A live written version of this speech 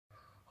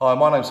Hi,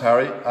 my name's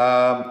Harry.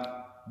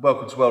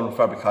 Welcome to Welding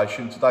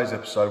Fabrication. Today's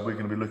episode we're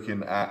going to be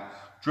looking at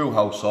drill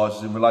hole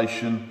sizes in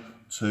relation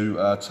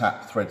to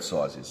tap thread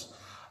sizes.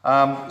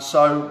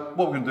 So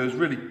what we're going to do is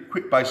really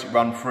quick basic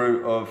run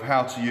through of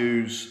how to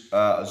use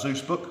a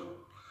Zeus book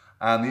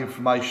and the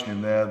information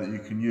in there that you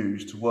can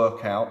use to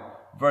work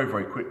out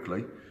very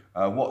quickly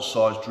what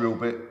size drill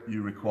bit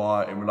you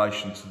require in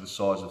relation to the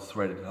size of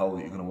threaded hole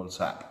that you're going to want to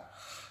tap.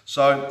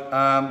 So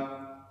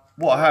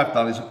what I have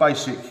done is a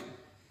basic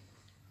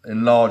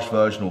enlarged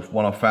version of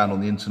one I found on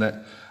the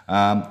internet,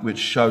 which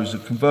shows a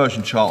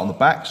conversion chart on the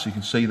back. So you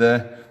can see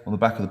there on the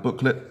back of the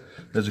booklet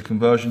there's a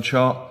conversion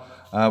chart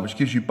which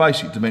gives you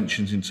basic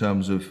dimensions in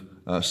terms of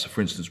so for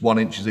instance 1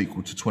 inch is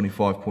equal to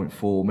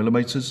 25.4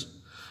 millimeters.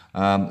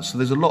 So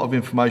there's a lot of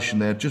information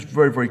there, just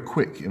very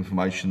quick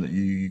information that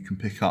you can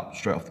pick up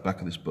straight off the back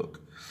of this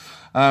book.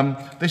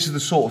 This is the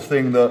sort of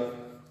thing that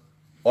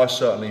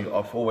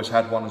I've always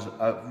had one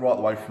right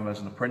the way from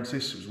as an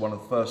apprentice. It was one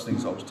of the first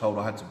things I was told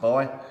I had to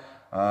buy.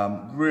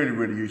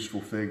 Really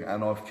useful thing,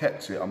 and I've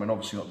kept it. I mean,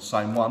 obviously not the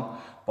same one,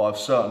 but I've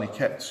certainly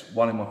kept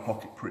one in my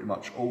pocket pretty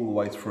much all the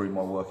way through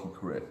my working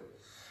career.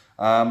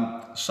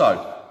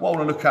 So what I want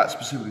to look at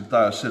specifically today,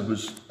 I said,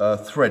 was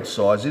thread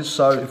sizes.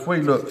 So if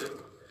we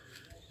look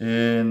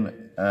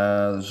in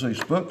the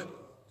Zeus book,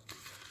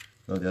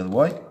 go the other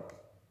way,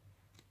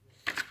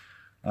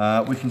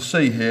 we can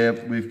see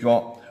here we've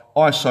got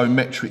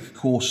isometric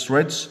coarse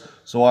threads.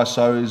 So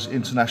ISO is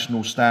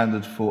international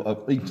standard for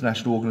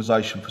international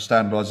organisation for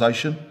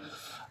standardisation,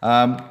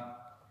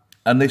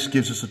 and this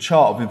gives us a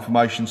chart of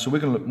information. So we're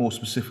going to look more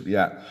specifically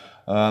at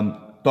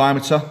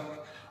diameter,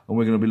 and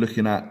we're going to be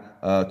looking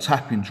at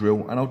tapping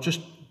drill, and I'll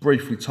just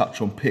briefly touch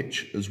on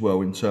pitch as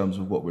well in terms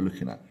of what we're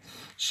looking at.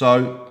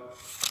 So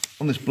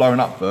on this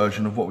blown up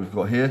version of what we've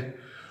got here,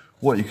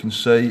 what you can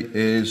see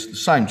is the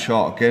same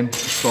chart again,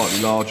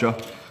 slightly larger.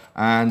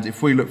 And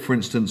if we look, for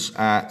instance,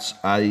 at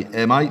a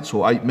M8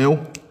 or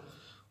 8mm,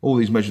 all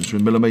these measurements are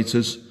in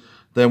millimeters,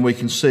 then we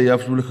can see,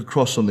 as we look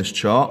across on this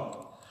chart,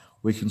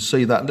 we can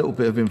see that little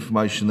bit of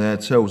information there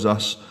tells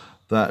us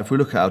that if we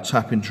look at our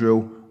tapping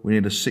drill, we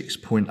need a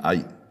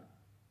 6.8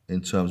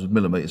 in terms of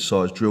millimeter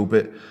size drill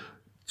bit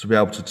to be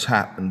able to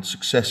tap and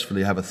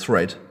successfully have a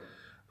thread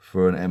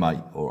for an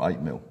M8 or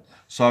 8mm.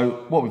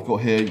 So what we've got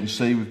here, you can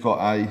see we've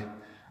got a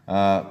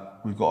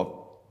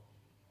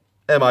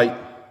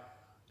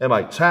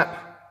M8 tap.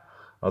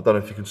 I don't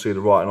know if you can see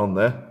the writing on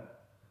there.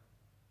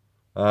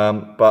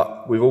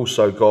 But we've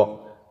also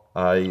got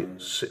a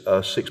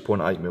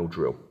 6.8mm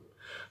drill.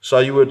 So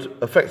you would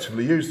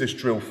effectively use this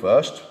drill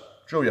first,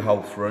 drill your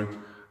hole through,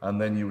 and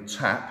then you would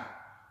tap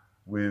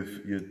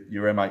with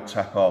your M8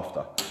 tap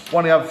after.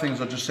 One of the other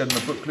things I just said in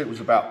the booklet was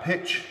about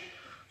pitch.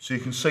 So you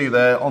can see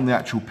there on the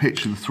actual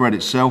pitch of the thread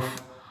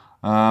itself,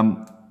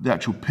 the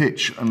actual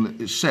pitch, and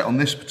it's set on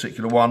this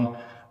particular one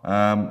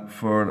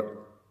for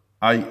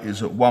 8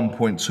 is at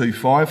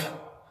 1.25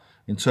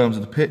 in terms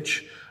of the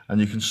pitch, and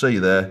you can see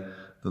there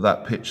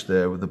that pitch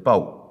there with the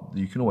bolt,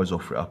 you can always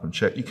offer it up and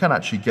check. You can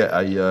actually get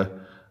a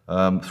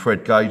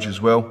thread gauge as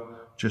well,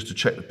 just to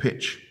check the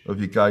pitch of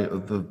your gauge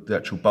of the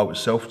actual bolt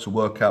itself to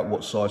work out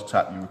what size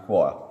tap you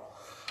require.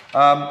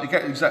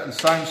 Again, exactly the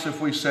same. So if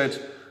we said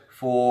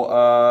for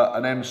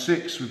an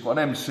M6, we've got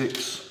an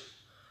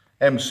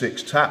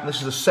M6 tap. This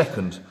is a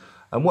second,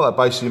 and what that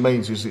basically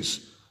means is it's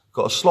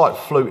got a slight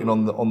fluting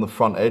on the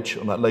front edge,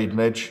 on that leading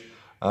edge.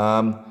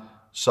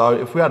 So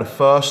if we had a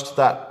first,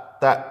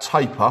 that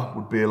taper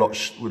would be a lot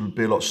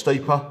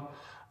steeper,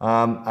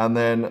 and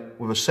then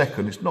with a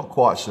second, it's not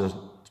quite so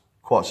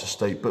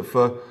steep. But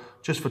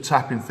just for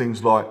tapping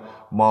things like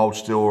mild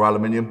steel or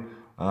aluminium,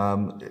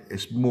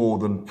 it's more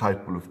than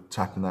capable of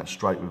tapping that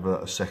straight with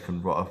a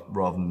second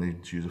rather than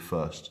needing to use a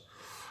first.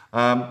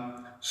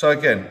 So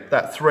again,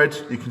 that thread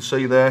you can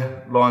see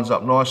there lines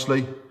up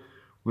nicely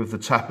with the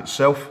tap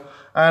itself.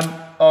 And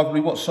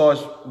arguably, what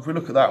size? If we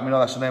look at that, we know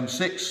that's an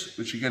M6,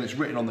 which again it's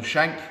written on the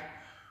shank.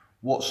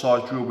 What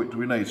size drill bit do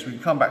we need? So we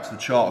can come back to the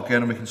chart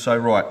again and we can say,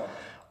 right,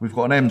 we've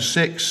got an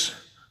M6,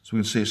 so we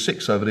can see a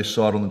 6 over this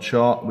side on the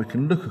chart. We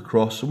can look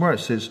across, and where it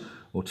says,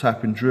 or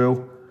tapping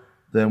drill,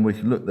 then we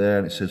can look there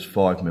and it says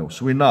 5mm.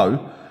 So we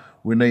know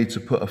we need to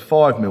put a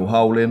 5mm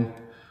hole in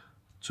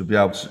to be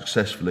able to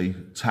successfully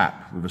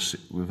tap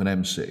with an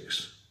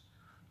M6.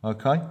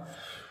 Okay?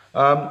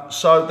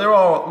 So there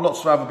are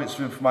lots of other bits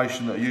of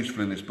information that are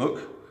useful in this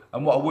book,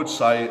 and what I would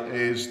say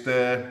is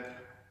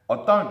I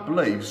don't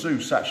believe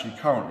Zeus actually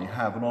currently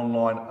have an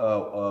online,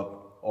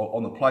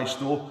 on the Play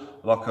Store,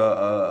 like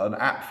an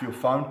app for your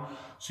phone.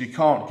 So you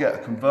can't get a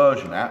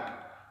conversion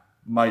app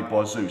made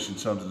by Zeus in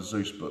terms of the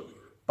Zeus book.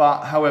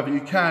 But however,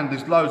 you can,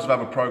 there's loads of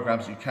other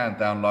programs that you can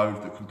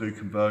download that can do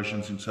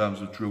conversions in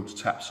terms of drill to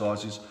tap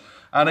sizes.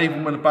 And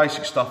even with the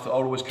basic stuff that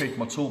I'll always keep in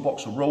my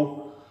toolbox, a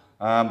rule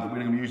that we're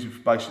going to be using for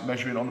basic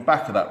measuring, on the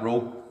back of that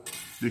rule,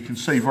 you can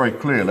see very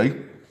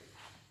clearly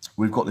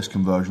we've got this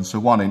conversion. So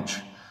 1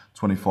 inch,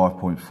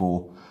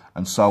 25.4,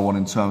 and so on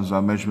in terms of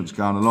our measurements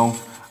going along.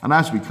 And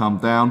as we come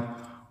down,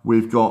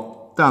 we've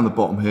got down the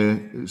bottom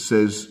here, it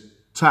says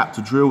tap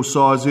to drill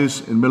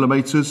sizes in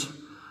millimeters.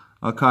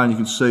 Okay, and you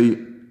can see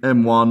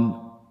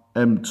M1,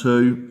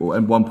 M2, or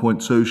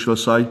M1.2, shall I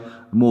say,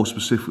 and more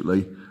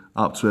specifically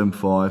up to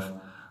M5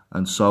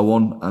 and so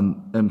on, and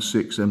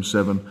M6,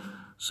 M7.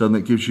 So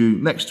then it gives you,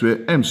 next to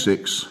it,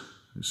 M6,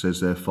 it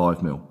says there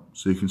 5mm.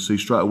 So you can see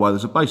straight away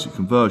there's a basic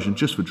conversion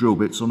just for drill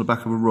bits on the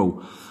back of a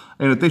rule.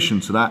 In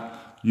addition to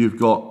that, you've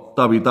got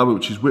WW,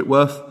 which is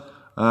Whitworth,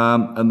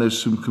 and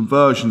there's some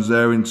conversions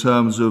there in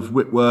terms of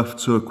Whitworth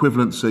to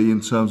equivalency in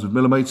terms of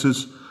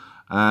millimetres,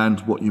 and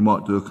what you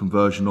might do a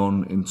conversion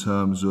on in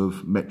terms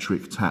of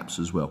metric taps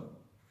as well.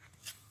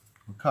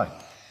 Okay.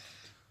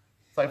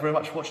 Thank you very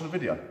much for watching the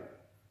video.